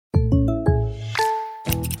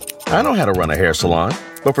I know how to run a hair salon,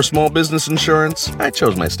 but for small business insurance, I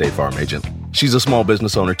chose my State Farm agent. She's a small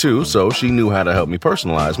business owner too, so she knew how to help me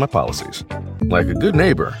personalize my policies. Like a good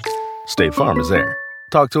neighbor, State Farm is there.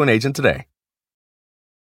 Talk to an agent today.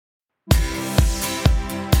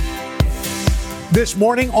 This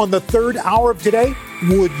morning on the third hour of Today,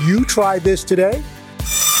 would you try this today?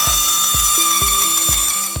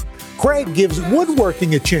 Craig gives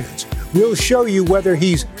woodworking a chance. We'll show you whether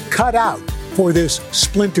he's cut out for this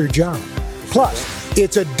splinter job. Plus,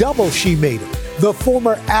 it's a double she made it. The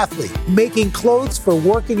former athlete making clothes for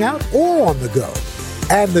working out or on the go.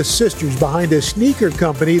 And the sisters behind a sneaker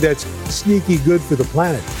company that's sneaky good for the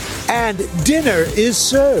planet. And dinner is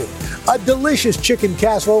served. A delicious chicken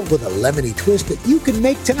casserole with a lemony twist that you can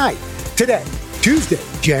make tonight. Today, Tuesday,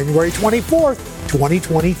 January 24th,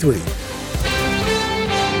 2023.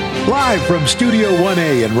 Live from Studio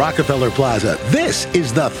 1A in Rockefeller Plaza, this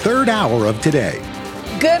is the third hour of Today.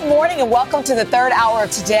 Good morning and welcome to the third hour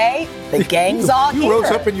of Today. The gang's all here. You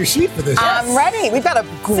rose up in your seat for this. I'm ready. We have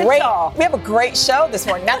a great show this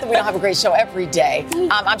morning. Not that we don't have a great show every day.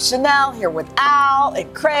 I'm Sheinelle here with Al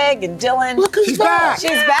and Craig and Dylan. Look who's back.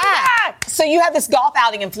 She's back. So you had this golf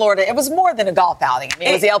outing in Florida. It was more than a golf outing. I mean,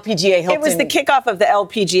 it was the LPGA Hilton. It was the kickoff of the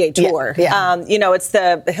LPGA Tour. Yeah. It's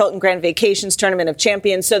the Hilton Grand Vacations Tournament of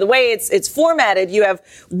Champions. So the way it's formatted, you have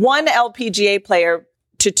one LPGA player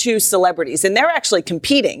to two celebrities, and they're actually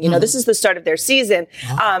competing. This is the start of their season.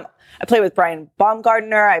 I played with Brian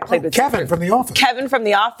Baumgartner. I played with Kevin from The Office.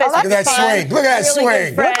 Oh, Look at that swing. Look at that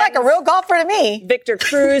swing. Looked like a real golfer to me. Victor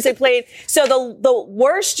Cruz, they played. So the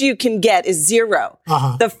worst you can get is 0.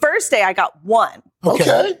 The first day I got 1.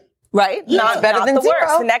 Okay. Right? Yeah. Not Better than the 0.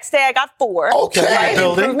 worst. The next day I got 4. Okay. Right?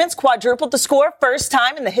 Improvements, quadrupled the score, first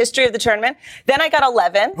time in the history of the tournament. Then I got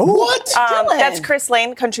 11. What? That's Chris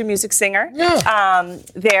Lane, country music singer. Yeah.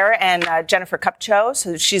 There, and Jennifer Kupcho,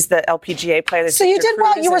 so she's the LPGA player. So you did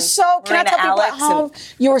well. You were so, can I tell people at home,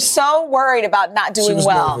 you were so worried about not doing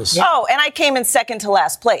well. Nervous. Oh, and I came in second to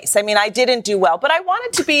last place. I mean, I didn't do well, but I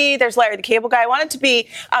wanted to be, there's Larry the Cable Guy, I wanted to be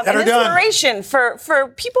an inspiration for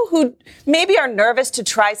people who maybe are nervous to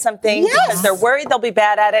try something because they're worried they'll be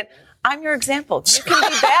bad at it. I'm your example. You can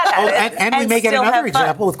be bad at it. And we may get another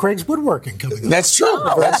example with Craig's woodworking coming up. That's true.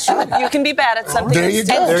 That's true. You can be bad at something There you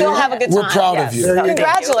go. and still have a good time. We're proud of you.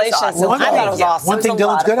 Congratulations. I thought it was awesome. One thing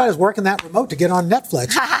Dylan's good at is working that remote to get on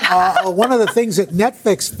Netflix. One of the things that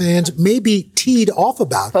Netflix fans may be teed off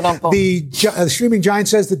about, the streaming giant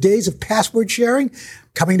says the days of password sharing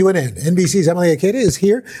coming to an end. NBC's Emily Akeda is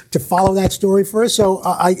here to follow that story for us. So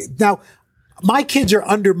now, my kids are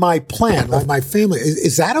under my plan, like my family.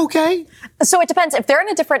 Is that okay? So it depends. If they're in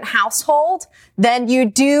a different household, then you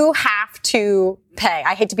do have to pay.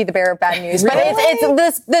 I hate to be the bearer of bad news, but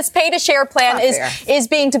it's this pay to share plan is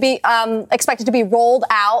expected to be rolled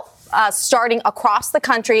out starting across the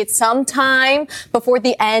country at some time before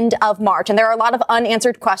the end of March. And there are a lot of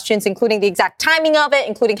unanswered questions, including the exact timing of it,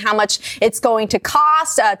 including how much it's going to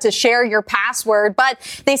cost to share your password. But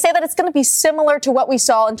they say that it's going to be similar to what we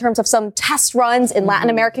saw in terms of some test runs in Latin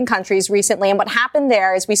American countries recently. And what happened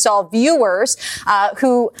there is we saw viewers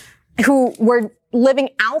who were living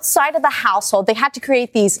outside of the household. They had to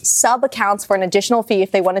create these sub accounts for an additional fee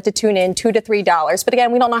if they wanted to tune in, $2 to $3. But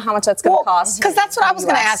again, we don't know how much that's going to cost. Because that's what I was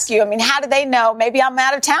going to ask you. I mean, how do they know? Maybe I'm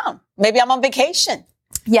out of town. Maybe I'm on vacation.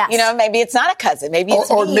 Yes. Maybe it's not a cousin. Maybe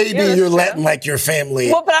it's or me. maybe you're letting like your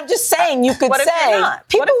family. Well, but I'm just saying you could What if say. you're not?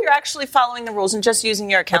 What if you're actually following the rules and just using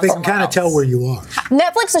your account? They can kind of tell where you are.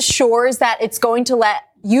 Netflix assures that it's going to let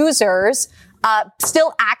users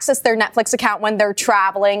still access their Netflix account when they're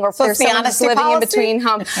traveling or if there's someone who's living in between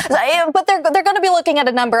home. But they're going to be looking at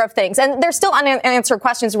a number of things. And there's still unanswered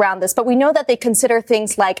questions around this, but we know that they consider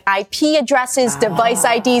things like IP addresses, device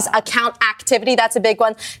IDs, account activity. That's a big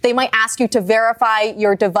one. They might ask you to verify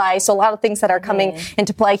your device. So a lot of things that are coming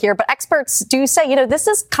into play here. But experts do say, this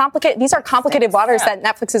is complicated. These are complicated waters that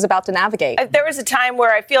Netflix is about to navigate. There was a time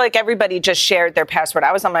where I feel like everybody just shared their password.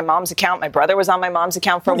 I was on my mom's account. My brother was on my mom's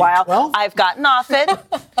account for a while. 12? I've gotten off it.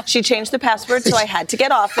 She changed the password, so I had to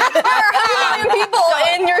get off it. There are 2 million people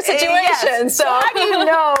in your situation. Yes. So how do you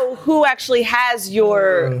know who actually has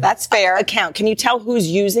your That's fair account? Can you tell who's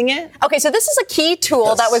using it? Okay, so this is a key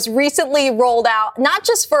tool that was recently rolled out, not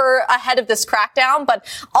just for ahead of this crackdown, but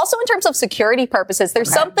also in terms of security purposes.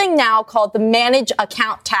 There's something now called the Manage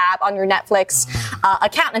Account tab on your Netflix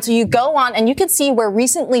account. And so you go on and you can see where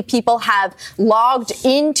recently people have logged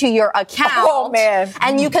into your account. Oh, man.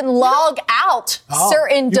 And you can log out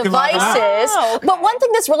certain devices. But one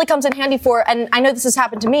thing this really comes in handy for, and I know this has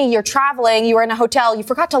happened to me, you're traveling, you were in a hotel, you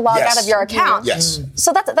forgot to log out of your account. Yes.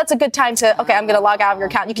 So that's a good time to, I'm going to log out of your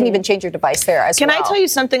account. You can even change your device there as well. Can I tell you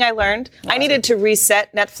something I learned? I needed to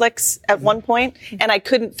reset Netflix at one point, and I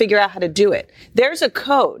couldn't figure out how to do it. There's a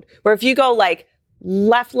code where if you go like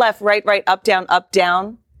left, right, up,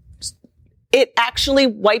 down, it actually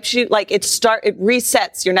wipes you, like it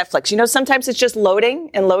resets your Netflix. You know, sometimes it's just loading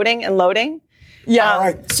and loading and loading.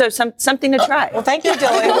 Yeah. So something to try. Well, thank you,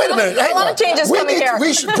 Dylan. Wait a minute. A lot of changes coming here.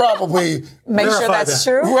 We should probably make sure that's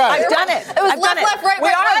true. Right. I've done it. It was left, right.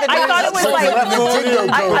 I thought it was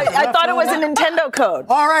I thought it was a Nintendo code.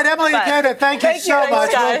 All right, Emily and Canada, thank you so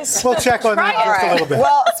much. Guys. We'll check on that just a little bit.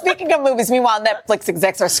 Well, speaking of movies, meanwhile, Netflix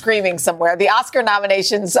execs are screaming somewhere. The Oscar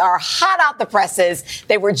nominations are hot out the presses.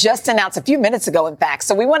 They were just announced a few minutes ago, in fact.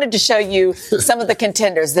 So we wanted to show you some of the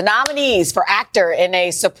contenders. The nominees for actor in a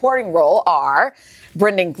supporting role are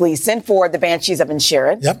Brendan Gleeson for The Banshees of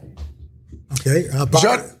Inisherin. Yep. Okay. I was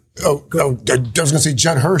going to say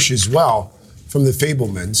Judd Hirsch as well from The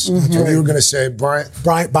Fabelmans. Mm-hmm. You were going to say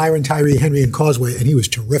Byron Tyree Henry and Causeway, and he was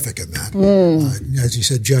terrific in that. As you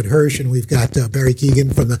said, Judd Hirsch, and we've got Barry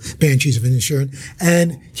Keoghan from The Banshees of Inisherin,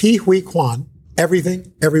 and Ke Huy Quan,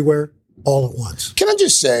 Everything, Everywhere, All at Once. Can I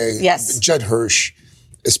just say, yes, Judd Hirsch,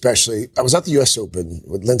 especially, I was at the U.S. Open.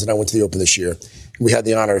 Linz and I went to the Open this year. We had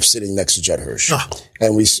the honor of sitting next to Judd Hirsch.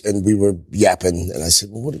 And we were yapping, and I said,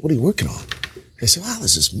 well, what are you working on? And I said, wow,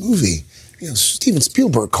 there's this movie. You know, Steven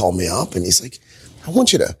Spielberg called me up, and he's like, I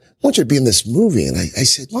want you to be in this movie. And I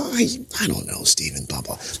said, well, I don't know, Steven, blah,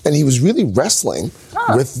 blah. And he was really wrestling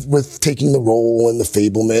with taking the role in The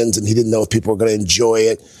Fabelmans, and he didn't know if people were going to enjoy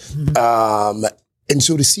it. And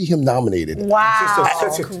so to see him nominated.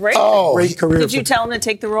 Wow. Great career. Did you tell him to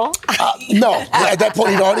take the role? No. At that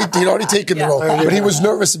point, he'd already taken the role. But he was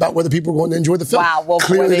nervous about whether people were going to enjoy the film. Wow. Well,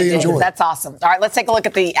 clearly they enjoyed it. That's awesome. All right, let's take a look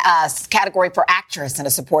at the category for actress in a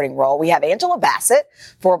supporting role. We have Angela Bassett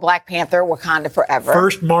for Black Panther, Wakanda Forever.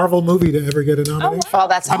 First Marvel movie to ever get a nomination. Oh,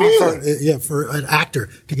 that's awesome. For an actor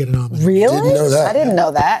to get a nomination. Really? Didn't know that. I didn't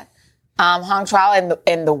know that. Hong Chau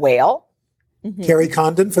in The Whale. Mm-hmm. Carrie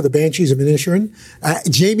Condon for The Banshees of Inisherin.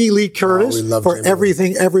 Jamie Lee Curtis for Jamie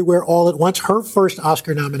Everything, Everywhere, All at Once. Her first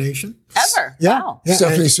Oscar nomination. Ever. Yeah. Wow. Yeah.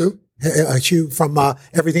 Stephanie Sue. She from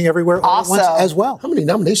Everything, Everywhere, All at Once as well. How many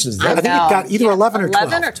nominations is that? I think it got either 11 or 12.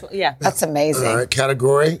 11 or 12, yeah. That's amazing. All right,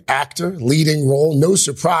 category, actor, leading role. No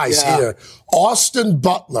surprise here. Austin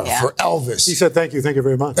Butler for Elvis. He said, thank you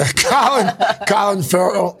very much. Colin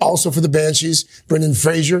Farrell, also for The Banshees. Brendan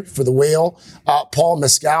Fraser for The Whale. Paul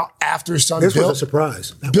Mescal, after his son This Bill. was a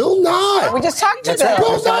surprise. Bill Nye. We just talked to Right.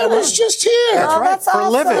 Bill Nye was just here. That's For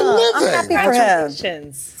awesome. living. I'm happy for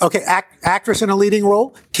him. Okay, actress in a leading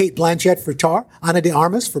role, Cate Blanchett for Tar, Ana de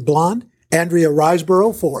Armas for Blonde, Andrea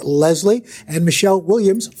Riseborough for Leslie, and Michelle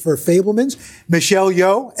Williams for Fabelmans. Michelle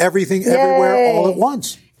Yeoh, Everything, Everywhere, All at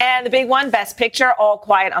Once. And the big one, Best Picture, All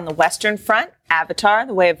Quiet on the Western Front, Avatar,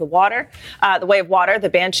 The Way of Water, The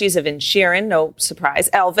Banshees of Inisherin, no surprise,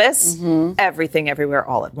 Elvis, Everything, Everywhere,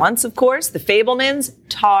 All at Once, of course, The Fabelmans,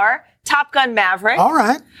 Tar, Top Gun Maverick, All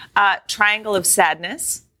right. Triangle of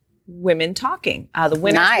Sadness, Women Talking. The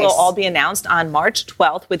winners will all be announced on March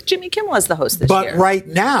 12th with Jimmy Kimmel as the host this year. But right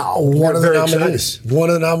now, One of the very nominees. excited. One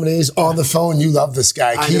of the nominees on the phone. You love this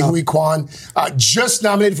guy. Ke Huy Quan, just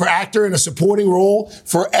nominated for actor in a supporting role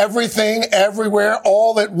for Everything, Everywhere,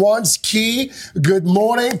 All at Once. Ke, good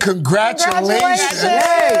morning. Congratulations.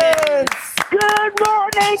 Yay.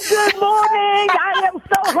 Good morning. I am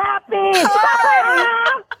so happy.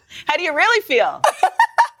 How do you really feel?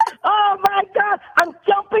 Oh my God. I'm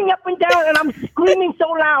jumping up and down and I'm screaming so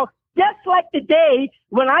loud. Just like the day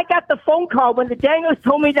when I got the phone call when the Daniels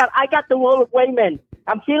told me that I got the role of Wayman.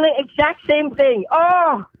 I'm feeling exact same thing.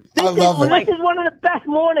 Oh, this is one of the best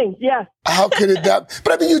mornings. Yes. How could it that?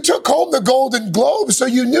 But I mean, you took home the Golden Globe, so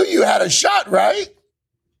you knew you had a shot, right?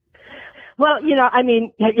 Well, you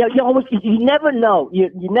never know. You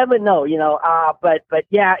never know, but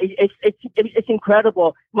yeah, it's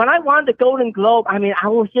incredible. When I won the Golden Globe, I mean,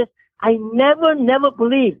 I never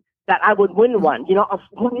believed that I would win one. You know,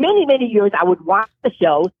 for many years, I would watch the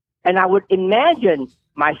shows and I would imagine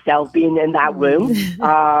myself being in that room.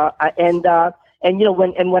 When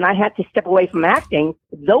I had to step away from acting,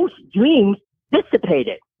 those dreams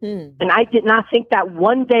dissipated. And I did not think that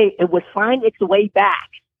one day it would find its way back.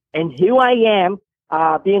 And here I am,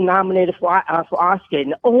 being nominated for Oscar.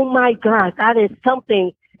 And oh my God, that is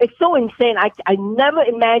something. It's so insane. I never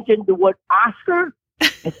imagined the word Oscar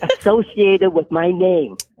is associated with my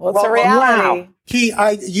name. Well, it's a reality.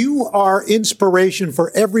 Wow. You are inspiration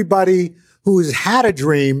for everybody who has had a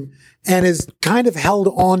dream and has kind of held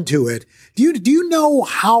on to it. Do you know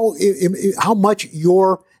how much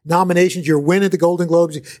your nominations, your win at the Golden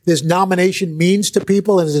Globes, this nomination means to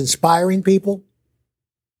people and is inspiring people?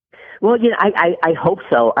 Well, I hope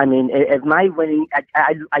so. I mean, if my winning,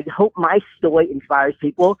 I hope my story inspires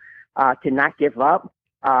people to not give up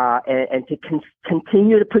and to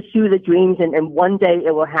continue to pursue the dreams, and one day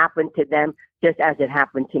it will happen to them just as it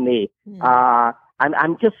happened to me.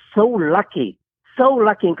 I'm just so lucky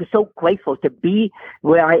and so grateful to be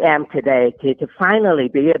where I am today, to finally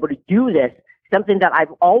be able to do this, something that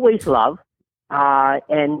I've always loved,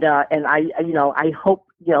 and I hope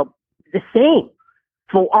the same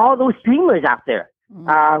for all those dreamers out there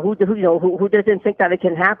who doesn't think that it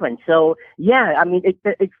can happen. So yeah, I mean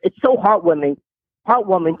it's so heartwarming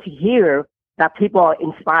to hear that people are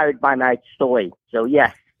inspired by my story. So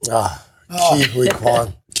yes.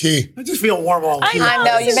 Key. I just feel warm all the time. I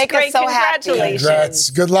know. You make us so happy. Congrats.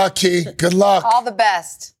 Good luck, Key. Good luck. All the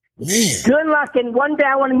best. Man. Good luck, and one day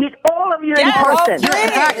I want to meet all of you in person.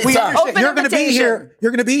 You're going to be here.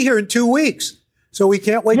 You're going to be here in 2 weeks, so we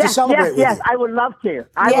can't wait to celebrate with you. Yes, I would love to.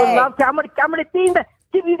 I'm going to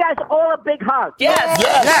give you guys all a big hug.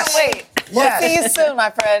 Yes. Wait. We'll see you soon, my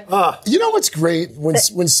friend. You know what's great?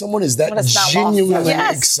 When someone is that genuinely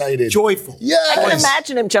excited. Joyful. Yes. I can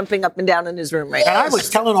imagine him jumping up and down in his room right now. And I was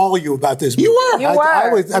telling all of you about this movie. You were.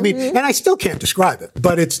 I mean, and I still can't describe it,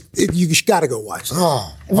 but you just got to go watch it.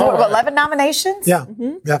 11 nominations? Yeah.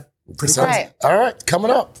 Yeah. Pretty right. All right,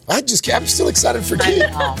 coming up. I'm still excited for Key.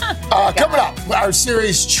 Coming up, our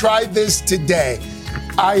series, Try This Today.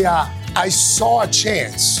 I saw a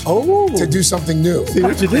chance to do something new. See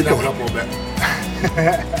what you did? Clean that one up a little bit.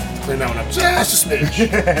 Clean that one up just a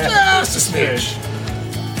smidge. Just a smidge.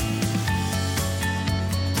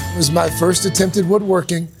 It was my first attempt at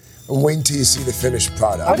woodworking. I'm waiting till you see the finished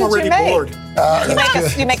product. What did you make? Bored.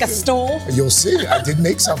 You make a stool? You'll see. I did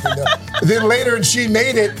make something though. Then later, and she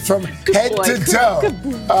made it from head to toe.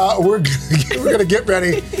 We're going to get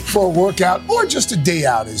ready for a workout or just a day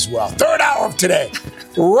out as well. Third hour of today.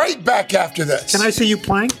 Right back after this. Can I see you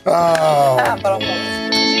playing?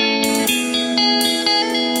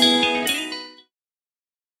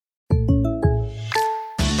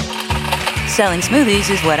 Selling smoothies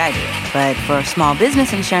is what I do. But for small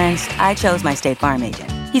business insurance, I chose my State Farm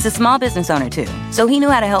agent. He's a small business owner too, so he knew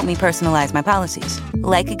how to help me personalize my policies.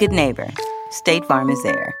 Like a good neighbor, State Farm is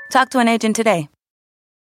there. Talk to an agent today.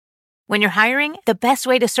 When you're hiring, the best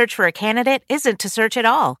way to search for a candidate isn't to search at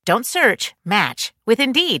all. Don't search, match with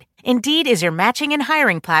Indeed. Indeed is your matching and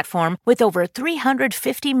hiring platform with over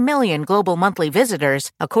 350 million global monthly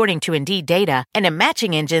visitors, according to Indeed data, and a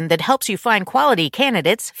matching engine that helps you find quality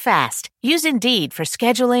candidates fast. Use Indeed for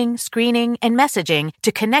scheduling, screening, and messaging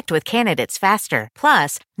to connect with candidates faster.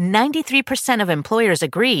 Plus, 93% of employers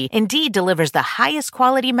agree Indeed delivers the highest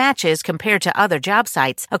quality matches compared to other job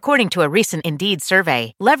sites, according to a recent Indeed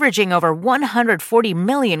survey. Leveraging over 140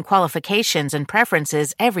 million qualifications and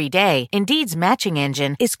preferences every day, Indeed's matching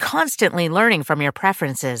engine is constantly learning from your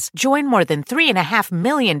preferences. Join more than 3.5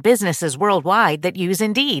 million businesses worldwide that use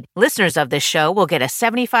Indeed. Listeners of this show will get a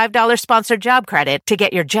 $75 sponsored job credit to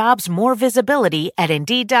get your jobs more visibility at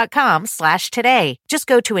Indeed.com/today. Just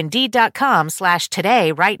go to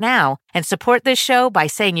Indeed.com/today right now and support this show by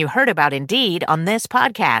saying you heard about Indeed on this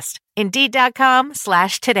podcast.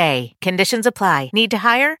 Indeed.com/today. Conditions apply. Need to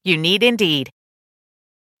hire? You need Indeed.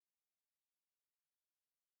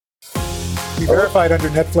 We verified under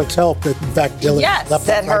Netflix help that, in fact, Dylan left,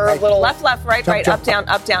 that her little left, right, jump,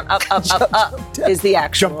 up, down, up, is the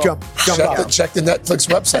actual. Jump check the Netflix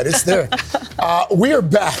website. It's there. We are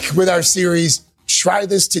back with our series, Try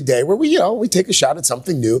This Today, where we take a shot at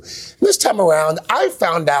something new. This time around, I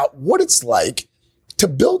found out what it's like to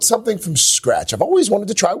build something from scratch. I've always wanted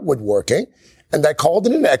to try woodworking, and I called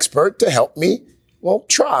in an expert to help me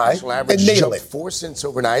try and nail it. 4 cents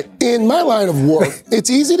overnight. In my line of work,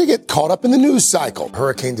 it's easy to get caught up in the news cycle.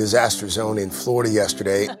 Hurricane disaster zone in Florida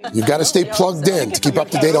yesterday. You've got to stay plugged in to keep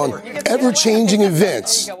up to date on ever-changing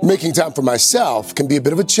events. Making time for myself can be a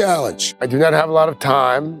bit of a challenge. I do not have a lot of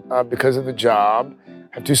time because of the job. I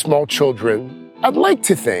have 2 small children. I'd like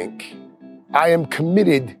to think I am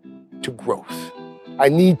committed to growth. I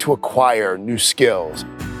need to acquire new skills.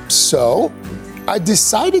 So I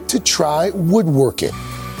decided to try woodworking.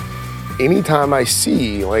 Anytime I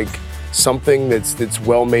see something that's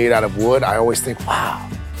well made out of wood, I always think, wow,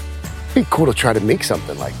 it'd be cool to try to make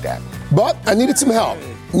something like that. But I needed some help.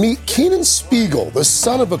 Meet Keenan Spiegel, the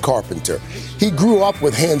son of a carpenter. He grew up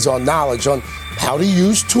with hands-on knowledge on how to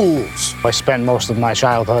use tools. I spent most of my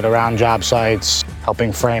childhood around job sites,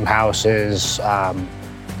 helping frame houses,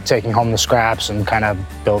 taking home the scraps and kind of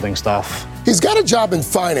building stuff. He's got a job in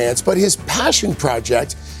finance, but his passion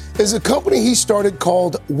project is a company he started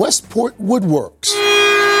called Westport Woodworks.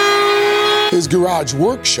 His garage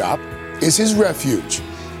workshop is his refuge.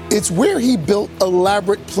 It's where he built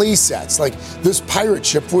elaborate play sets like this pirate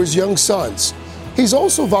ship for his young sons. He's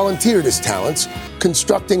also volunteered his talents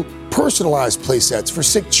constructing personalized play sets for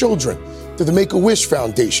sick children through the Make-A-Wish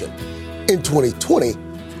Foundation. In 2020,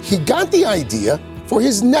 he got the idea for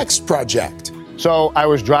his next project. So I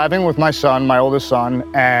was driving with my son, my oldest son,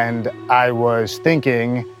 and I was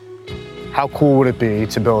thinking, how cool would it be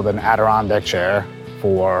to build an Adirondack chair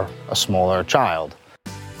for a smaller child?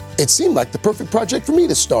 It seemed like the perfect project for me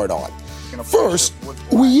to start on. First,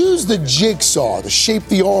 we used the jigsaw to shape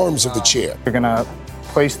the arms of the chair. You're gonna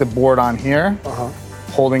place the board on here,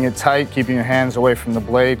 holding it tight, keeping your hands away from the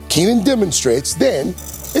blade. Keenan demonstrates, then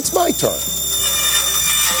it's my turn.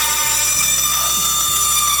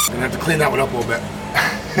 I'm gonna have to clean that one up a little bit.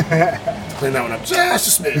 Clean that one up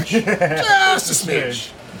just a smidge. Just a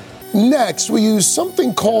smidge. Next, we use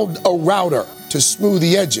something called a router to smooth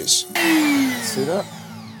the edges. See that?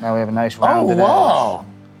 Now we have a nice rounded edge.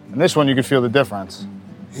 And this one, you can feel the difference.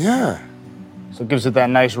 Yeah. So it gives it that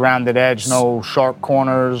nice rounded edge, no sharp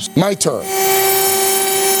corners. My turn.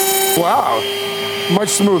 Wow. Much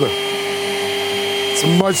smoother. It's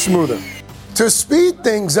much smoother. To speed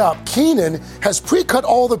things up, Keenan has pre-cut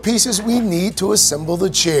all the pieces we need to assemble the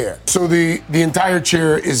chair. So the entire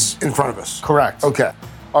chair is in front of us? Correct. Okay.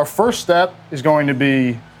 Our first step is going to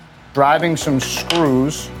be driving some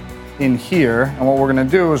screws in here. And what we're gonna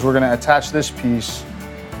do is we're gonna attach this piece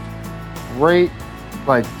right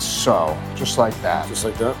like so, just like that. Just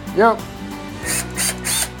like that? Yep.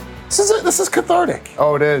 This is cathartic.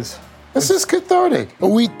 Oh, it is. This is cathartic.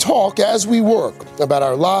 We talk as we work about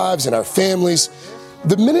our lives and our families.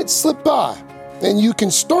 The minutes slip by, and you can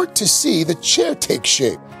start to see the chair take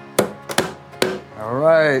shape. All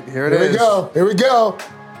right, here it is. Here we go. Here we go.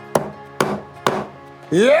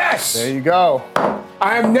 Yes! There you go.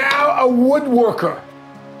 I am now a woodworker.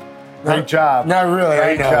 Great job. Not really,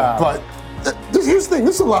 Great I know. job. But here's the thing,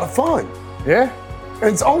 this is a lot of fun. Yeah? And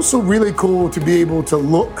it's also really cool to be able to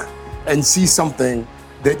look and see something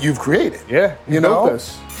that you've created. Yeah, you built know?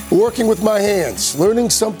 this. Working with my hands, learning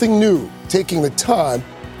something new, taking the time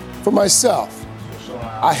for myself.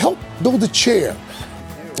 I helped build a chair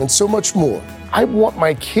and so much more. I want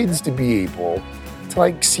my kids to be able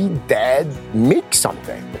to see Dad make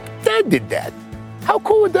something. Dad did that. How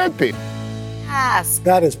cool would that be? Yes.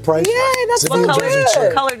 That is priceless. Yeah, that's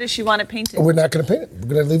What color does she want it painted? We're not going to paint it.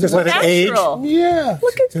 We're going to leave it. Just let it age. Yeah.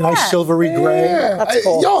 Look at It's a nice silvery gray. Yeah. That's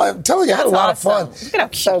cool. Yo, I'm telling you, I had a lot of fun. Look at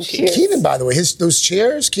how So cute. Keenan, by the way,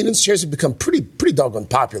 Keenan's chairs have become pretty doggone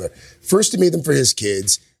popular. First, he made them for his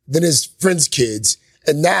kids, then his friends' kids,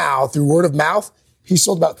 and now, through word of mouth, he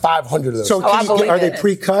sold about 500 of those. So are they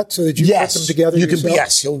pre-cut so that you put them together yourself?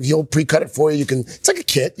 Yes, he'll pre-cut it for you. It's like a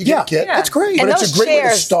kit. You get a kit. That's great. But And it's those a great way to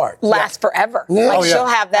chairs start. last forever. Yeah. Like Oh, yeah. she'll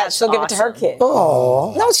have that. She'll give it to her kid.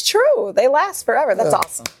 Oh. No, it's true. They last forever. That's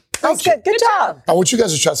awesome. That's good. Good job. I want you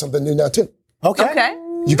guys to try something new now, too. Okay.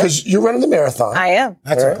 Because you're running the marathon. I am.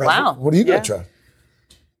 That's impressive. Wow. What are you going to try?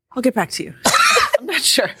 I'll get back to you. I'm not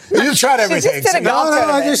sure. You tried everything. just did a golf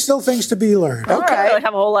tournament. There's still things to be learned. I don't really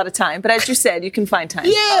have a whole lot of time, but as you said, you can find time.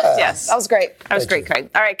 Yeah. Yes. That was great. That was great,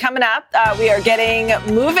 Craig. All right, coming up, we are getting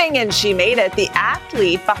moving, and She Made It, the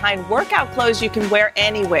athlete behind workout clothes you can wear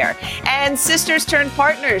anywhere. And sisters turned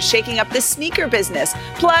partners shaking up the sneaker business.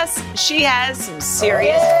 Plus, she has some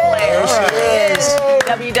serious flair. There she is.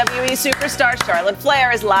 WWE superstar Charlotte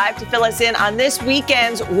Flair is live to fill us in on this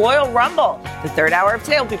weekend's Royal Rumble. The third hour of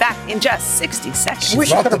Today will be back in just 60 seconds.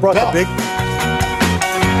 Wish I could have brought the big.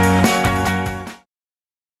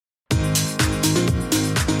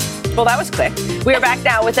 Well, that was quick. We are back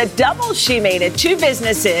now with a double She Made It. Two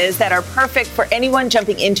businesses that are perfect for anyone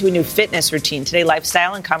jumping into a new fitness routine. Today,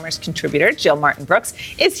 lifestyle and commerce contributor Jill Martin Brooks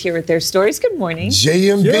is here with their stories. Good morning.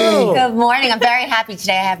 JMB. Good morning. I'm very happy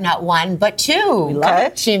today. I have not one, but two. We love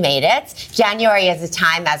it. She Made It. January is a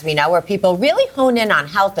time, as we know, where people really hone in on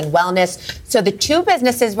health and wellness. So the two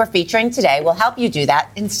businesses we're featuring today will help you do that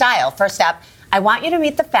in style. First up, I want you to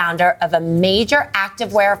meet the founder of a major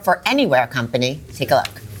activewear for anywhere company. Take a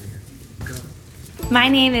look. My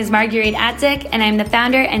name is Marguerite Adzick, and I'm the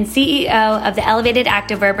founder and CEO of the elevated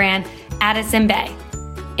activewear brand, Addison Bay.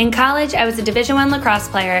 In college, I was a Division I lacrosse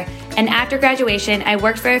player, and after graduation, I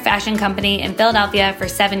worked for a fashion company in Philadelphia for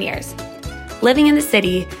 7 years. Living in the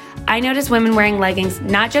city, I noticed women wearing leggings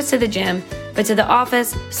not just to the gym, but to the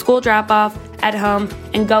office, school drop-off, at home,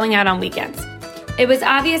 and going out on weekends. It was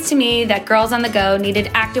obvious to me that girls on the go needed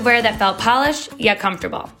activewear that felt polished yet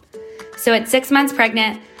comfortable. So at 6 months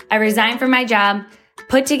pregnant, I resigned from my job,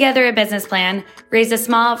 put together a business plan, raised a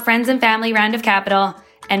small friends and family round of capital,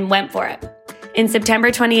 and went for it. In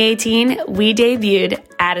September 2018, we debuted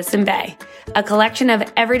Addison Bay, a collection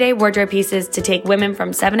of everyday wardrobe pieces to take women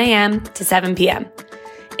from 7 a.m. to 7 p.m.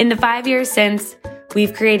 In the 5 years since,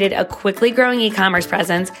 we've created a quickly growing e-commerce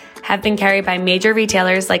presence, have been carried by major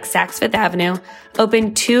retailers like Saks Fifth Avenue,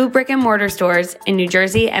 opened 2 brick-and-mortar stores in New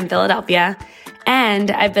Jersey and Philadelphia,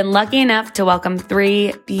 and I've been lucky enough to welcome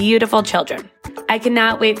 3 beautiful children. I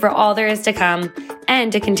cannot wait for all there is to come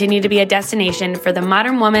and to continue to be a destination for the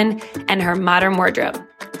modern woman and her modern wardrobe.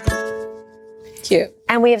 Cute.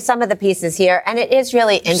 And we have some of the pieces here, and it is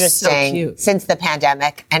really interesting since the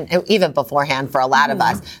pandemic, and even beforehand for a lot of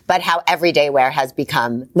us, but how everyday wear has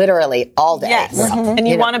become literally all day. Yes. And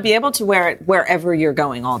you want to be able to wear it wherever you're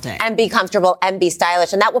going all day. And be comfortable and be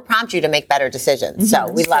stylish, and that will prompt you to make better decisions.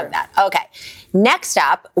 So we love that. Okay. Next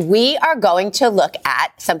up, we are going to look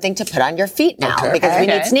at something to put on your feet now because we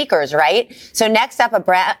need sneakers, right? So next up,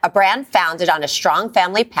 a brand founded on a strong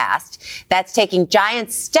family past that's taking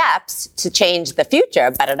giant steps to change the future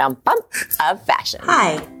of fashion.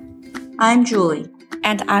 Hi, I'm Julie.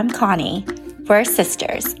 And I'm Connie. We're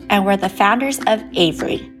sisters, and we're the founders of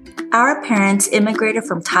Avery. Our parents immigrated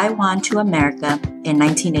from Taiwan to America in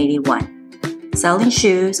 1981, selling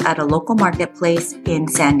shoes at a local marketplace in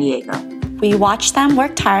San Diego. We watched them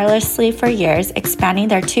work tirelessly for years, expanding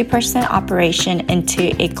their 2% operation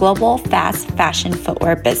into a global fast fashion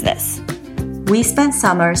footwear business. We spent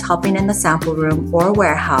summers helping in the sample room or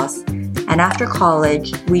warehouse, and after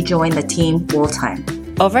college, we joined the team full-time.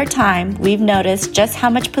 Over time, we've noticed just how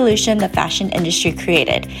much pollution the fashion industry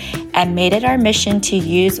created and made it our mission to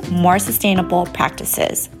use more sustainable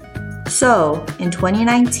practices. So, in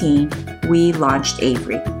 2019, we launched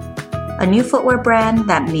Avery, a new footwear brand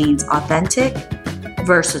that means authentic,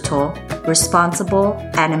 versatile, responsible,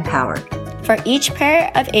 and empowered. For each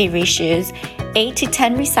pair of Avery shoes, 8 to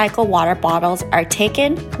 10 recycled water bottles are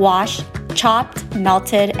taken, washed, chopped,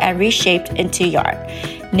 melted, and reshaped into yarn,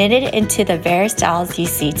 knitted into the various styles you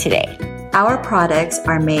see today. Our products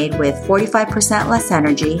are made with 45% less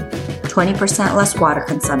energy, 20% less water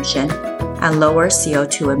consumption, and lower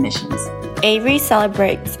CO2 emissions. Avery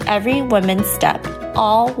celebrates every woman's step,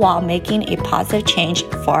 all while making a positive change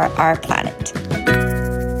for our planet.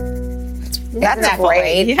 That's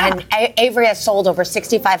great. Yeah. And Avery has sold over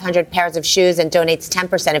 6,500 pairs of shoes and donates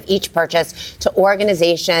 10% of each purchase to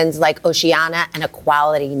organizations like Oceana and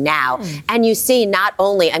Equality Now. And you see not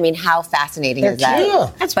only, I mean, how fascinating is that?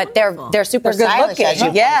 Yeah. But they're super stylish, as you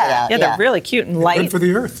pointed out. Yeah, they're really cute and light. Good for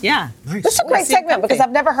the earth. Yeah. Nice. This is a great segment because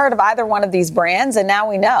I've never heard of either one of these brands, and now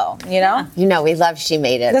we know, you know? You know, we love She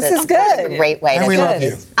Made It. This is good. It's a great way And to we do love it.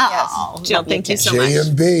 you. Oh, Jill, thank you so much.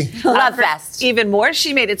 J&B. Love Fest. Even more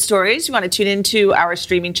She Made It stories, you want to tune into our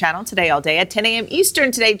streaming channel today all day at 10 a.m.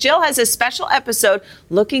 Eastern. Today, Jill has a special episode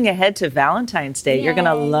looking ahead to Valentine's Day. Yay. You're going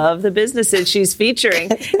to love the businesses she's featuring.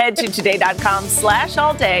 Head to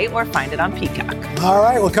today.com/all-day or find it on Peacock. All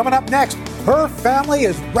right, well, coming up next, her family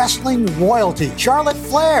is wrestling royalty. Charlotte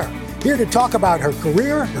Flair, here to talk about her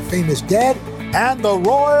career, her famous dad, and the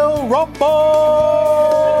Royal Rumble.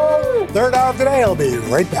 Third hour of the day, I'll be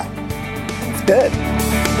right back. It's good.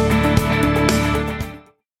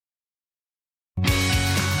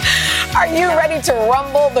 Are you ready to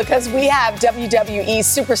rumble? Because we have WWE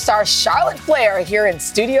superstar Charlotte Flair here in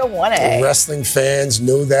Studio 1A. Wrestling fans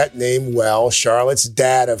know that name well. Charlotte's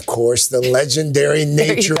dad, of course, the legendary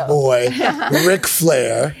Nature Boy, Ric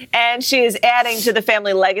Flair. And she is adding to the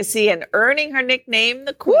family legacy and earning her nickname,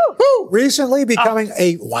 the Queen. Recently becoming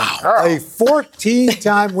a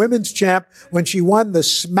 14-time women's champ when she won the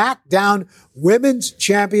SmackDown Women's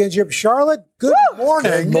Championship. Charlotte, good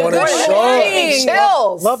morning. Good morning, Charlotte.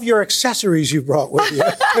 Chills. Love your accessories you brought with you.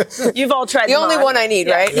 You've all tried the them only on. one I need,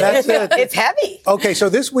 right? That's it. It's heavy. Okay, so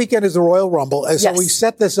this weekend is the Royal Rumble. So we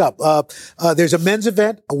set this up. There's a men's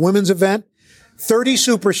event, a women's event, 30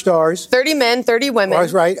 superstars. 30 men, 30 women.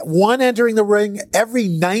 That's right. One entering the ring every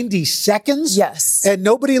 90 seconds. Yes. And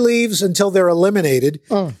nobody leaves until they're eliminated.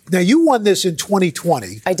 Now, you won this in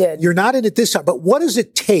 2020. I did. You're not in it this time. But what does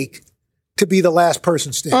it take to be the last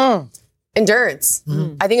person standing? Endurance.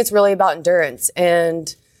 I think it's really about endurance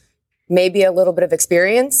and maybe a little bit of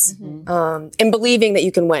experience and believing that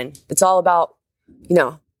you can win. It's all about,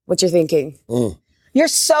 what you're thinking. You're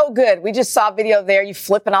so good. We just saw a video there, you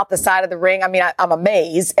flipping out the side of the ring. I mean, I'm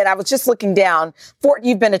amazed. And I was just looking down.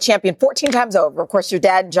 You've been a champion 14 times over. Of course, your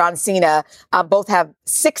dad and John Cena both have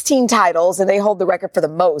 16 titles, and they hold the record for the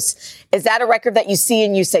most. Is that a record that you see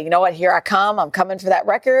and you say, you know what, here I come, I'm coming for that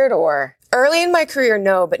record, or? Early in my career,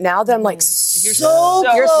 no, but now that I'm like you're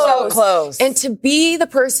so close. And to be the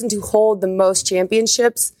person to hold the most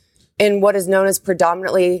championships in what is known as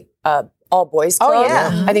predominantly all boys club,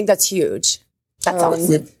 I think that's huge. That's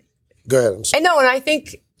awesome. Go ahead. And I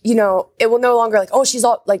think, it will no longer she's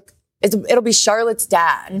all it'll be Charlotte's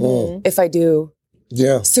dad if I do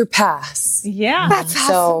surpass. Yeah. That's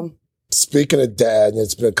awesome. Speaking of dad,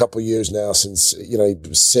 it's been a couple of years now since, he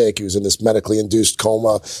was sick. He was in this medically induced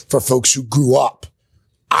coma. For folks who grew up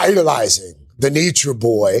idolizing the nature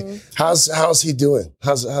boy, how's he doing?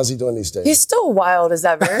 How's he doing these days? He's still wild as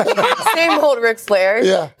ever. Same old Ric Flair.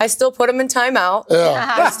 Yeah. I still put him in timeout.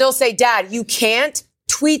 Yeah. I still say, Dad, you can't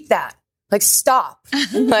tweet that. Stop.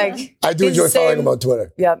 I do enjoy following him on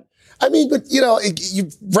Twitter. Yep. I mean, but,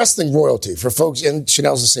 wrestling royalty for folks, and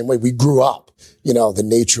Sheinelle's the same way. We grew up, the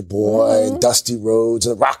Nature Boy and Dusty Rhodes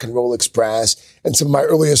and the Rock and Roll Express. And some of my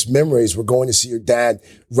earliest memories were going to see your dad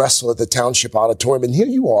wrestle at the Township Auditorium. And here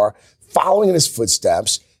you are, following in his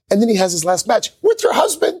footsteps. And then he has his last match with your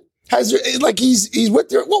husband. He's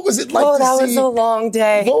with your, what was it like to see? Oh, that was a long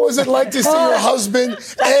day. What was it like to see your husband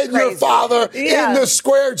and your father in the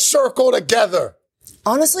squared circle together?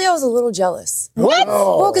 Honestly, I was a little jealous. What?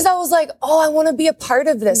 Well, because I was like, I want to be a part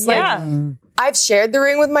of this. I've shared the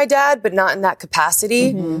ring with my dad, but not in that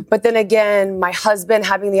capacity. But then again, my husband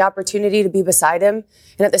having the opportunity to be beside him.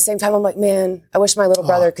 And at the same time, I'm like, man, I wish my little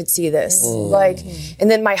brother could see this. And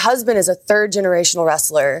then my husband is a third generational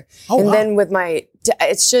wrestler. Then with my,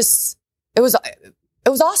 it's just, it was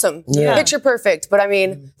awesome. Yeah. Picture perfect. But I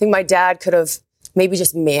mean, I think my dad could have maybe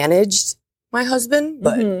just managed my husband,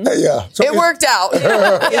 but it worked out.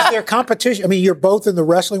 Is there competition? I mean, you're both in the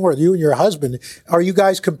wrestling world, you and your husband. Are you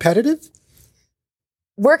guys competitive?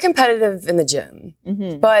 We're competitive in the gym,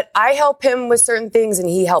 but I help him with certain things and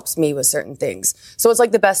he helps me with certain things. So it's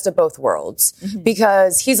like the best of both worlds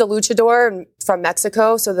because he's a luchador from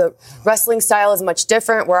Mexico. So the wrestling style is much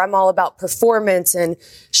different where I'm all about performance and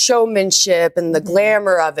showmanship and the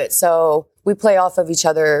glamour of it. So we play off of each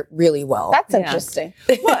other really well. That's interesting.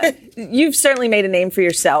 Well, you've certainly made a name for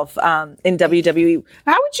yourself in WWE.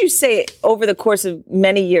 How would you say over the course of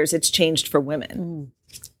many years it's changed for women?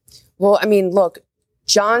 Well, I mean, look,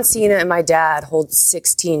 John Cena and my dad hold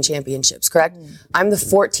 16 championships, correct? I'm the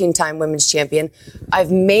 14-time women's champion.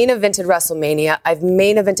 I've main evented WrestleMania. I've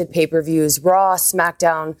main evented pay-per-views, Raw,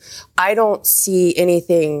 SmackDown. I don't see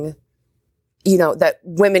anything, that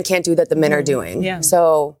women can't do that the men are doing. Yeah.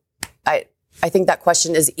 So I think that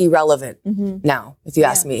question is irrelevant now, if you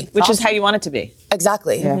ask me. Which is how you want it to be.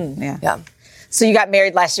 Exactly. Yeah. So you got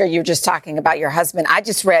married last year. You were just talking about your husband. I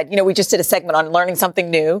just read, we just did a segment on learning something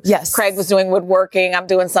new. Yes. Craig was doing woodworking. I'm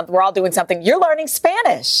doing something. We're all doing something. You're learning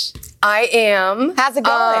Spanish. I am. How's it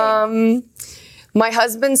going? My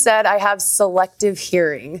husband said I have selective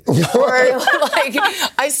hearing. Or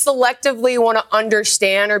I selectively want to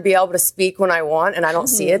understand or be able to speak when I want, and I don't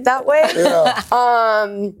see it that way. Yeah.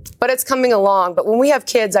 But it's coming along. But when we have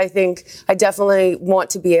kids, I think I definitely want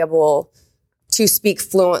to be able to speak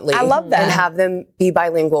fluently. I love that. And have them be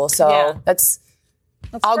bilingual. So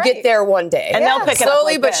I'll great. Get there one day. And they'll pick it up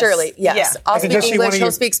slowly like but this. surely. Yes. Yeah. I'll speak English,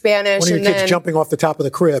 he'll speak Spanish. One of your kids jumping off the top of the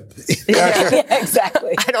crib. Yeah,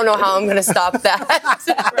 exactly. I don't know how I'm going to stop that.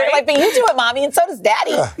 They're like, but you do it, Mommy, and so does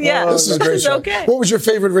Daddy. This is a great show. Okay. What was your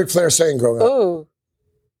favorite Ric Flair saying growing up? Ooh.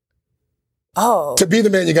 Oh. To be the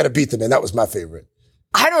man, you got to beat the man. That was my favorite.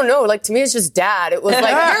 I don't know. To me, it's just dad. It was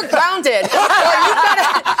like, you're grounded. Or you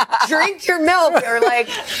gotta drink your milk. Or I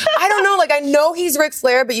don't know. I know he's Ric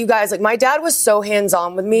Flair, but you guys, my dad was so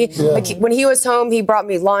hands-on with me. Yeah. When he was home, he brought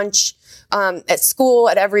me lunch at school,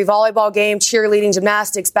 at every volleyball game, cheerleading,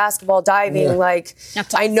 gymnastics, basketball, diving. Yeah.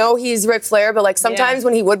 I know he's Ric Flair, but sometimes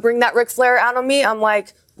when he would bring that Ric Flair out on me, I'm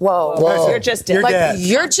like, whoa. You're just dad.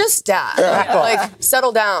 You're just dad.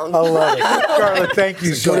 Settle down. I love it. Charlotte, thank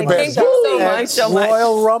you so much. Thank you so much.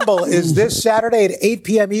 Royal Rumble is this Saturday at 8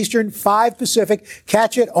 p.m. Eastern, 5 Pacific.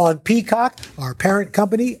 Catch it on Peacock, our parent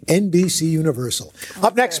company, NBC Universal.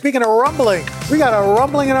 Up next, speaking of rumbling, we got a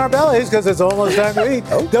rumbling in our bellies because it's almost time to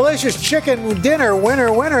eat. Delicious chicken dinner,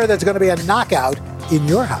 winner, that's going to be a knockout in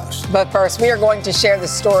your house. But first, we are going to share the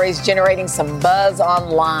stories generating some buzz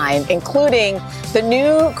online, including the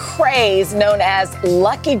new craze known as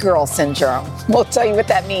Lucky Girl Syndrome. We'll tell you what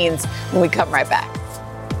that means when we come right back.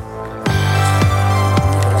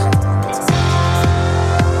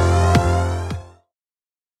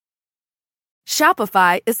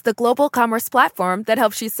 Shopify is the global commerce platform that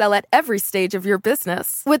helps you sell at every stage of your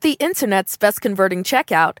business. With the internet's best converting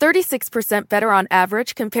checkout, 36% better on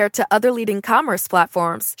average compared to other leading commerce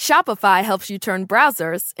platforms, Shopify helps you turn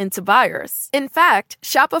browsers into buyers. In fact,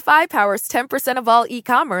 Shopify powers 10% of all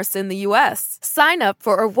e-commerce in the U.S. Sign up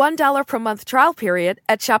for a $1 per month trial period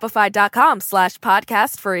at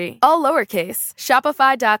shopify.com/podcast-free. All lowercase,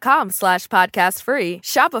 shopify.com/podcast-free,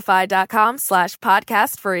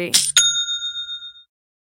 shopify.com/podcast-free.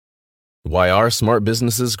 Why are smart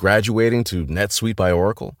businesses graduating to NetSuite by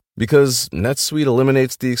Oracle? Because NetSuite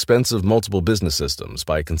eliminates the expense of multiple business systems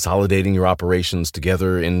by consolidating your operations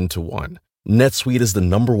together into one. NetSuite is the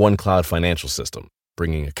 #1 cloud financial system,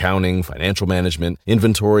 bringing accounting, financial management,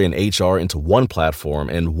 inventory, and HR into one platform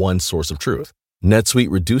and one source of truth.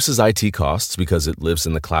 NetSuite reduces IT costs because it lives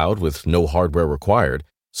in the cloud with no hardware required,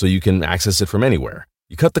 so you can access it from anywhere.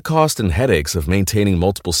 You cut the cost and headaches of maintaining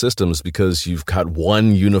multiple systems because you've got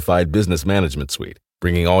one unified business management suite.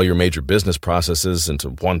 Bringing all your major business processes into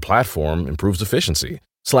one platform improves efficiency,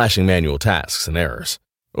 slashing manual tasks and errors.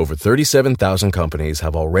 Over 37,000 companies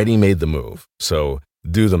have already made the move, so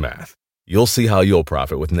do the math. You'll see how you'll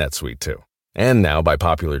profit with NetSuite too. And now, by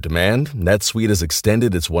popular demand, NetSuite has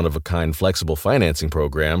extended its one-of-a-kind flexible financing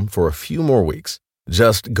program for a few more weeks.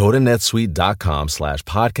 Just go to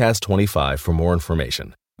netsuite.com/podcast25 for more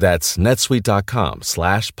information. That's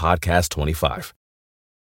netsuite.com/podcast25.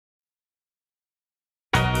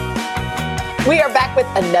 We are back with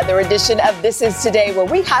another edition of This Is Today, where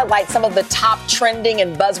we highlight some of the top trending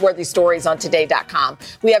and buzzworthy stories on Today.com.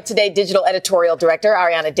 We have Today Digital Editorial Director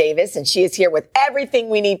Ariana Davis, and she is here with everything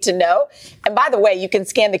we need to know. And by the way, you can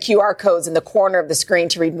scan the QR codes in the corner of the screen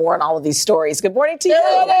to read more on all of these stories. Good morning to you.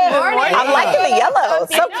 Good morning. I'm liking the yellow.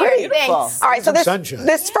 So pretty. Thanks. All right, so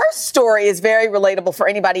this first story is very relatable for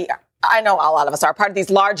anybody. I know a lot of us are part of these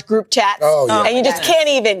large group chats, and you just can't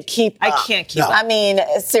even keep up. I can't keep up. I mean,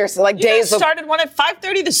 seriously, like you days. Guys started one at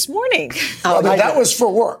 5:30 this morning. That was for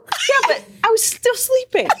work. Yeah, but I was still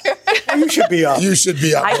sleeping. You should be up. You should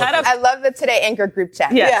be up. I love the Today Anchor group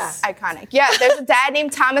chat. Yes. Yeah. Iconic. Yeah, there's a dad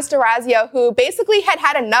named Thomas DeRazio who basically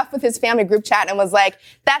had enough with his family group chat and was like,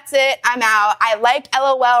 that's it, I'm out. I liked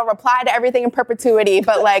LOL, reply to everything in perpetuity,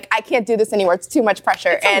 but like, I can't do this anymore. It's too much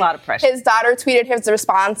pressure. It's a lot of pressure. His daughter tweeted his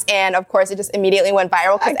response, and of course, it just immediately went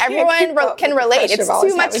viral because everyone can relate. It's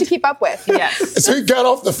too much to keep up with. Yes. So he got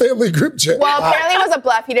off the family group chat. Well, apparently it was a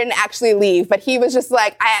bluff. He didn't actually leave, but he was just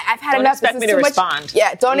like, I've had enough. Don't expect me to respond.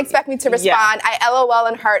 Yeah, don't expect me to respond. I LOL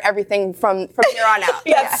and heart everything from here on out.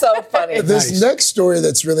 That's so funny. This next story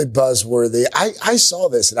that's really buzzworthy, I saw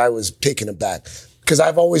this and I was taken aback. Because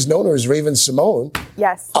I've always known her as Raven Simone.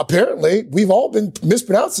 Yes. Apparently, we've all been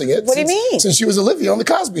mispronouncing it. What do you mean? Since she was Olivia on The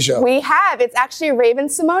Cosby Show. We have. It's actually Raven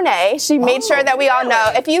Simone. She made sure that we all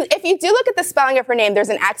know. If you do look at the spelling of her name, there's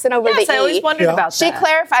an accent over the E. I always wondered about that. She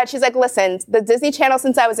clarified. She's like, listen, the Disney Channel,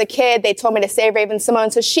 since I was a kid, they told me to say Raven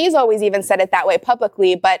Simone. So she's always even said it that way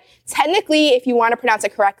publicly. But technically, if you want to pronounce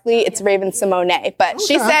it correctly, it's Raven Simone. But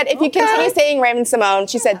she said, if you continue saying Raven Simone,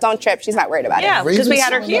 she said, don't trip. She's not worried about it. Yeah, because we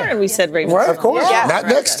had her here and we said Raven Right, Simone. of course. Yeah. Not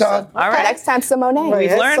next time. All right. Next time, Simone.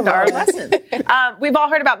 We've learned our lesson. We've all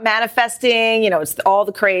heard about manifesting, it's all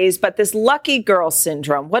the craze, but this lucky girl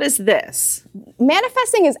syndrome, what is this?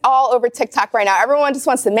 Manifesting is all over TikTok right now. Everyone just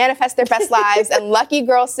wants to manifest their best lives, and lucky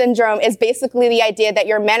girl syndrome is basically the idea that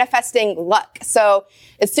you're manifesting luck. So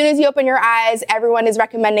as soon as you open your eyes, everyone is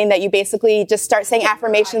recommending that you basically just start saying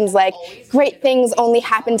affirmations like, great things only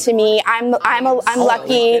happen to me. I'm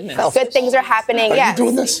lucky. Good things are happening. Are you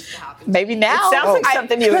doing this? Maybe now. It sounds like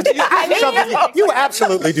something you would do. You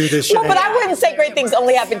absolutely do this. No, but I wouldn't say great things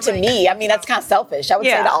only happen to me. I mean, that's kind of selfish. I would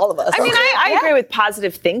say to all of us. I mean, I agree with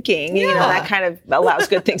positive thinking. That kind of allows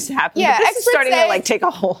good things to happen. Yeah, but this is starting to take a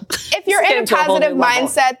whole. If you're in a positive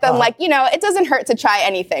mindset, then it doesn't hurt to try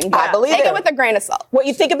anything. But I believe take it with a grain of salt. What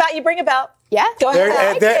you think about, you bring about. Yeah. Go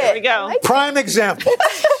ahead. There we go. Prime example.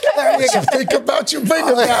 Think about you, bring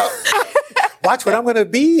about. Watch what I'm going to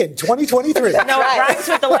be in 2023. No, it rhymes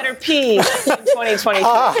with the letter P in 2023.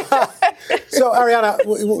 So, Ariana,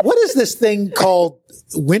 what is this thing called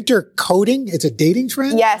winter coding? It's a dating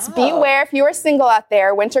trend? Yes. Beware if you are single out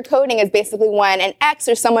there. Winter coding is basically when an ex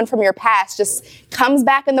or someone from your past just comes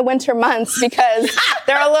back in the winter months because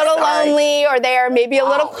they're a little lonely or they are maybe a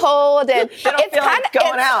little cold. And they don't feel like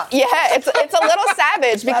going out. Yeah, it's a little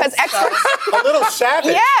savage because experts... A little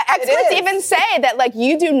savage? Yeah, experts even say that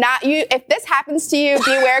if this happens to you,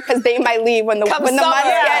 beware because they might leave when the months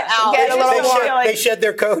get a little warm. They shed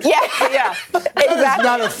their coat? Yeah. That is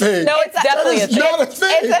not a thing. No, it's definitely a thing. Not a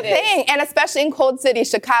It's a thing, and especially in cold cities,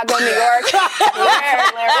 Chicago, New York.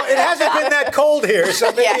 It hasn't been that cold here,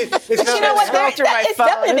 so maybe it's not. You know what? It's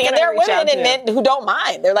definitely a thing. And there are women and men who don't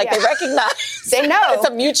mind. They're like, they recognize. They know. It's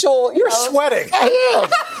a mutual. You're sweating. I am.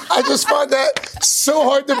 I just find that so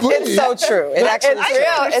hard to believe. It's so true. It actually is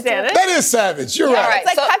real. That is savage. You're right.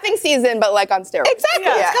 It's like cuffing season, but like on steroids. Exactly.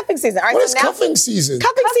 It's cuffing season. All right, What is cuffing season?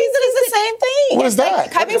 Cuffing season is the same thing. What is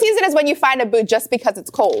that? Cuffing season is when you find a boot just because it's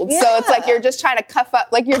cold. So it's like you're just trying to cuff up,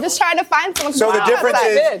 like you're just trying to find someone. So the difference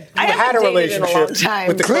is you had a relationship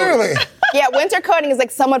with the Clearly. Yeah, winter coating is like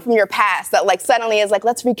someone from your past that like suddenly is like,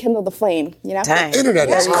 let's rekindle the flame, you know? Dang. Internet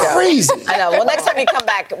is crazy. I know. Well, next time you come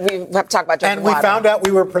back, we have to talk about drinking And we water. found out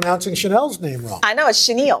we were pronouncing Sheinelle's name wrong. I know, it's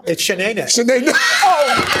Sheinelle. It's Sheinelle. Sheinelle.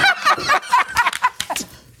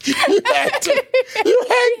 You had to. You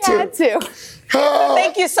had to.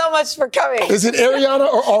 Thank you so much for coming. Is it Ariana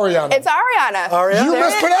or Ariana? It's Ariana. Ariana? You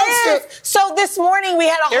mispronounced it. So this morning we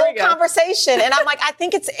had a whole conversation, and I'm like, I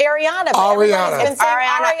think it's Ariana. Ariana. It's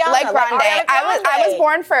Ariana. Like Grande. I was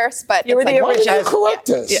born first, but you were the original. Correct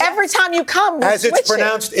us. Every time you come, we As it's switch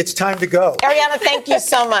pronounced, it's time to go. Ariana, thank you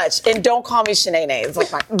so much. And don't call me Sheinelle. It's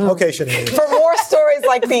like Okay, Sheinelle. For more stories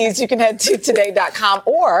like these, you can head to today.com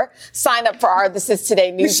or sign up for our This Is Today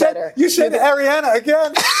newsletter. You said Ariana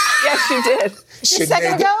again. Yes, you did. Just a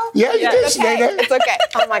second ago? Yeah, you did, Okay. Sheinelle. It's okay.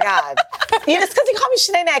 Oh, my God. It's because you call me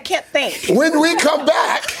Sheinelle, I can't think. When we come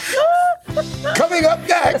back, coming up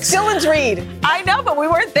next. Dylan's read. I know, but we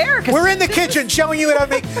weren't there. We're in the kitchen showing you how to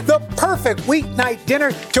make the perfect weeknight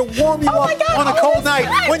dinner to warm you up on a cold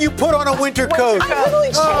night when you put on a winter coat. I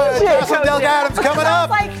literally changed it. Jocelyn Del Adams coming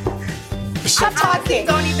up. Stop talking.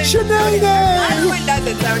 Sheinelle. Everyone does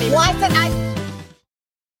it, so Well, I said I...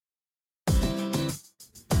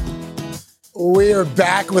 We are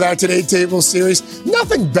back with our Today Table series.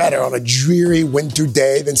 Nothing better on a dreary winter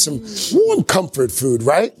day than some warm comfort food,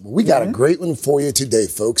 right? Well, we got a great one for you today,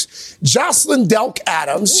 folks. Jocelyn Del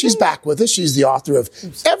Adams, she's back with us. She's the author of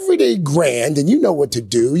Everyday Grand, and you know what to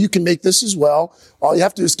do. You can make this as well. All you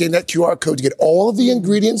have to do is scan that QR code to get all of the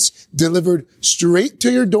ingredients delivered straight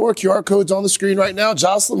to your door. QR code's on the screen right now.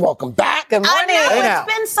 Jocelyn, welcome back. Good morning. I know,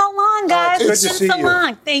 it's been so long, guys. It's It's good to been see so you.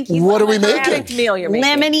 long. Thank you. What so are we much. making? Meal you're making.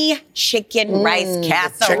 Lemony chicken rice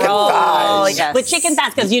casserole. chicken thighs. Yes. With chicken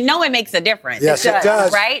thighs, because you know it makes a difference. Yes, it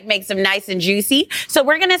does. Right? Makes them nice and juicy. So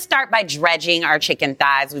we're going to start by dredging our chicken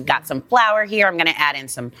thighs. We've got some flour here. I'm going to add in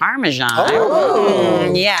some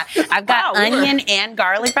Parmesan. Yeah. I've got onion and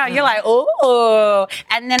garlic powder. You're like, oh.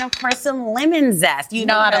 And then, of course, some lemon zest. You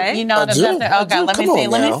know how to, you know the zest. Okay, let me see.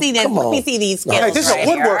 Let me see this. Let me see these skills. Hey, this is a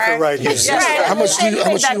woodworker right here. How much do you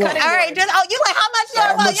want? All right, just, you like how much you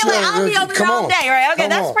want? You're like, I'll be over here all day, right? Okay,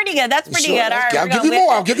 that's pretty good. That's pretty good. All right, I'll give you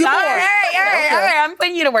more. I'll give you more. All right. I'm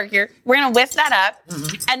putting you to work here. We're gonna whisk that up,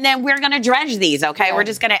 and then we're gonna dredge these. Okay, we're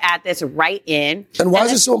just gonna add this right in. And why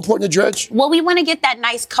is it so important to dredge? Well, we want to get that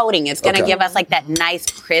nice coating. It's gonna give us like that nice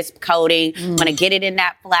crisp coating. Want to get it in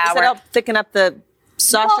that flour. Does it help thicken up the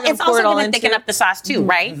sauce? Well, it's also going to thicken up the sauce too,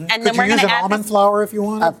 right? And Could then we're you going use to an add almond flour if you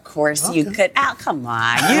want? Of course you could. Oh, come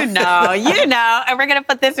on. You know. And we're going to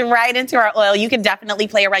put this right into our oil. You can definitely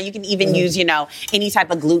play around. You can even use, any type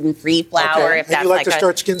of gluten-free flour. If And that's you like to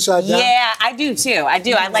start skin side down? Yeah, I do too. I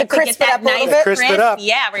do. I like to get that nice crisp it up.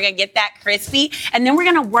 Yeah, we're going to get that crispy. And then we're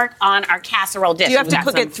going to work on our casserole dish. Do you have to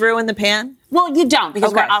cook it through in the pan? Well, you don't,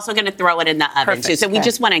 because we're also going to throw it in the oven, Perfect. too. So we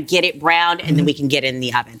just want to get it browned, and then we can get it in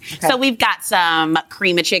the oven. Okay. So we've got some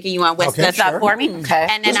cream of chicken. You want to whisk this up for me? Okay.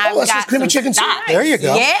 And then I've got cream some of chicken soup. thighs. There you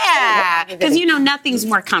go. Yeah. Because, nothing's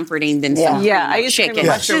more comforting than some I used chicken cream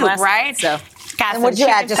of mushroom soup, last right? night, so. Got And some what'd you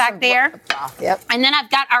add? chicken stock there. Yep. And then I've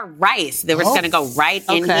got our rice that was going to go right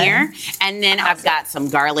in here. And then I've got some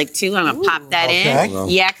garlic, too. I'm going to pop that in.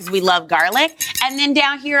 Yeah, because we love garlic. And then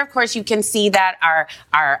down here, of course, you can see that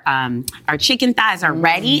our chicken thighs are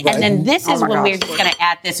ready. And then this is when we're just going to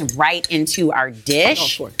add this right into our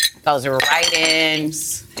dish. Goes right in.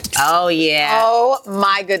 Oh, yeah. Oh,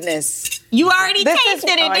 my goodness. You already tasted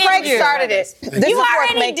it, didn't Craig you? started it. You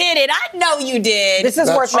already did it. I know you did. This is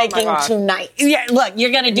worth making tonight. Yeah, look,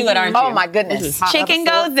 you're going to do it, aren't you? Oh, my goodness. Chicken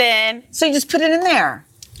goes in. So you just put it in there.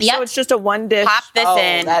 Yep. So it's just a one dish. Pop this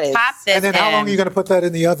in. That is. Pop this in. And then how long are you going to put that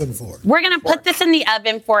in the oven for? We're going to put this in the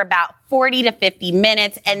oven for about 40 to 50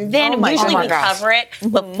 minutes. And then usually we cover it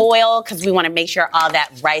with foil because we want to make sure all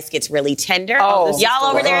that rice gets really tender. Y'all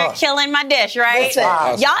over there are killing my dish, right?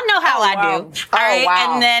 Y'all know how I do. All right.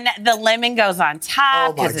 And then the lemon goes on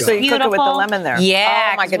top because it's beautiful. So you cook it with the lemon there.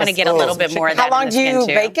 Yeah. I want to get a little bit more of that. How long do you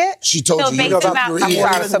bake it? She told you bake about about your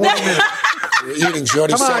eating. You're eating,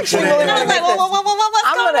 Shorty. What's going on?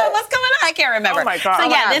 I can't remember. Oh my God. So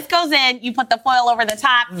this goes in. You put the foil over the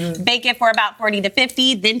top, bake it for about 40 to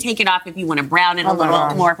 50, then take it off if you want to brown it a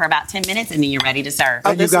little more for about 10 minutes, and then you're ready to serve.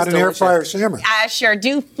 And you got an air fryer salmon. I sure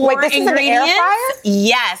do. 4 ingredients. Air fryer?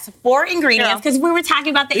 Yes, 4 ingredients. Because we were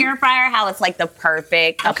talking about the air fryer, how it's like the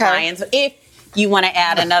perfect appliance. If you want to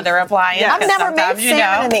add another appliance. I've never made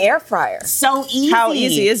salmon in the air fryer. So easy. How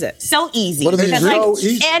easy is it? So easy. What are these? So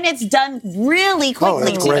easy. And it's done really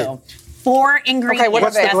quickly, too. 4 ingredients. Okay,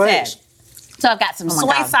 what's the glaze? So I've got some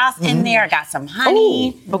soy sauce in there. I got some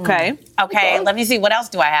honey. Ooh, okay. Okay, let me see. What else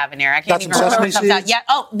do I have in there? I can't even remember what comes out. Yeah.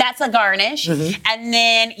 Oh, that's a garnish. And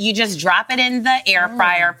then you just drop it in the air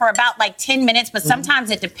fryer for about like 10 minutes. But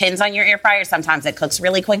sometimes it depends on your air fryer. Sometimes it cooks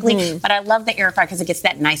really quickly. But I love the air fryer because it gets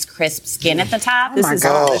that nice crisp skin at the top. This is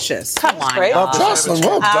delicious. Come on. Jocelyn,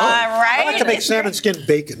 well done. All right. I like to make salmon skin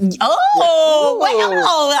bacon. Oh,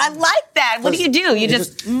 wow. I like that. What do? You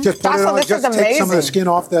just put it on. Just take some of the skin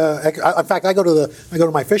off the. In fact, I go to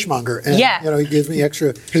my fishmonger, and he gives me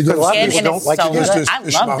extra. A lot of people don't like to use his I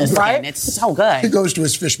love this skin. It's so good. He goes to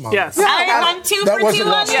his fishmonger. Yes. I'm 2 for 2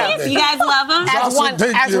 on this. You guys love them? As one.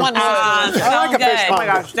 I like a fishmonger. Oh my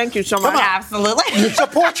gosh, thank you so much. Absolutely. You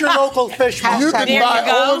support your local fishmonger. You can buy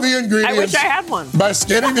all of the ingredients. I wish I had one. By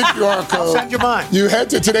scanning the QR code. Send you mine. You head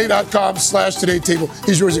to today.com/todaytable.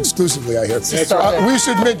 He's yours exclusively, I hear. We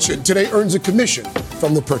should mention, Today earns a commission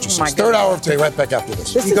from the purchasers. Third hour of Today, right back after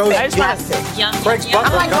this. This is fantastic. Craig's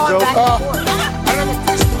butler comes over.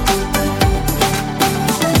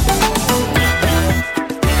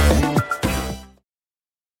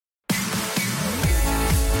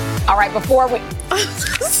 All right, before we...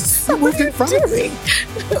 moved in front of me.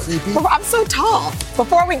 I'm so tall.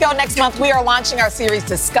 Before we go next month, we are launching our series,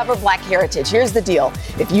 Discover Black Heritage. Here's the deal.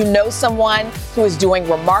 If you know someone who is doing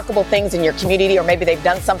remarkable things in your community, or maybe they've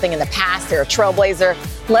done something in the past, they're a trailblazer,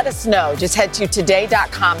 let us know. Just head to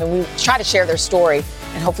today.com and we try to share their story,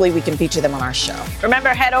 and hopefully we can feature them on our show. Remember,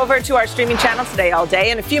 head over to our streaming channel Today All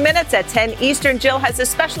Day. In a few minutes at 10 Eastern, Jill has a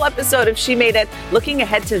special episode of She Made It, looking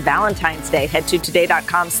ahead to Valentine's Day. Head to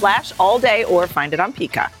today.com/allday or find it on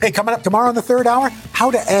Peacock. Hey, coming up tomorrow in the third hour,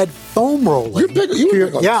 how to add foam rolling.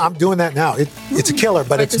 Yeah, I'm doing that now. It's a killer,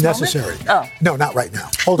 but it's necessary. Oh. No, not right now.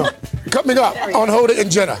 Hold on. Coming up on Hoda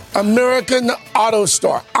and Jenna, American Auto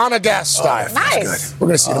Store, on a gas style. Nice. We're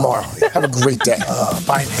going to see you tomorrow. Have a great day.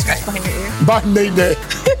 Bye, Nate. Bye, Nate.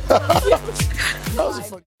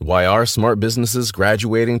 Why are smart businesses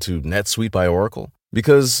graduating to NetSuite by Oracle?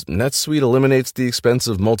 Because NetSuite eliminates the expense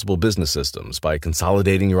of multiple business systems by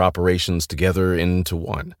consolidating your operations together into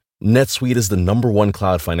one. NetSuite is the #1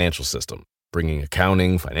 cloud financial system, bringing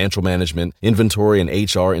accounting, financial management, inventory, and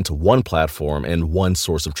HR into one platform and one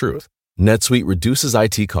source of truth. NetSuite reduces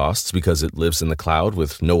IT costs because it lives in the cloud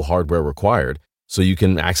with no hardware required, so you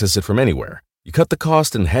can access it from anywhere. You cut the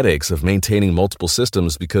cost and headaches of maintaining multiple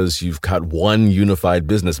systems because you've got one unified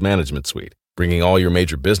business management suite. Bringing all your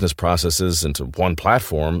major business processes into one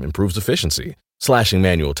platform improves efficiency, slashing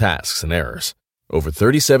manual tasks and errors. Over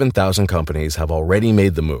 37,000 companies have already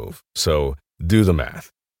made the move, so do the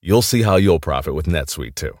math. You'll see how you'll profit with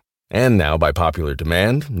NetSuite too. And now, by popular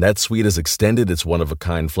demand, NetSuite has extended its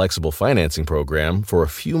one-of-a-kind flexible financing program for a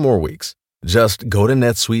few more weeks. Just go to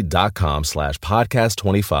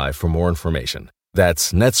netsuite.com/podcast25 for more information.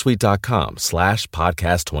 That's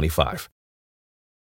netsuite.com/podcast25.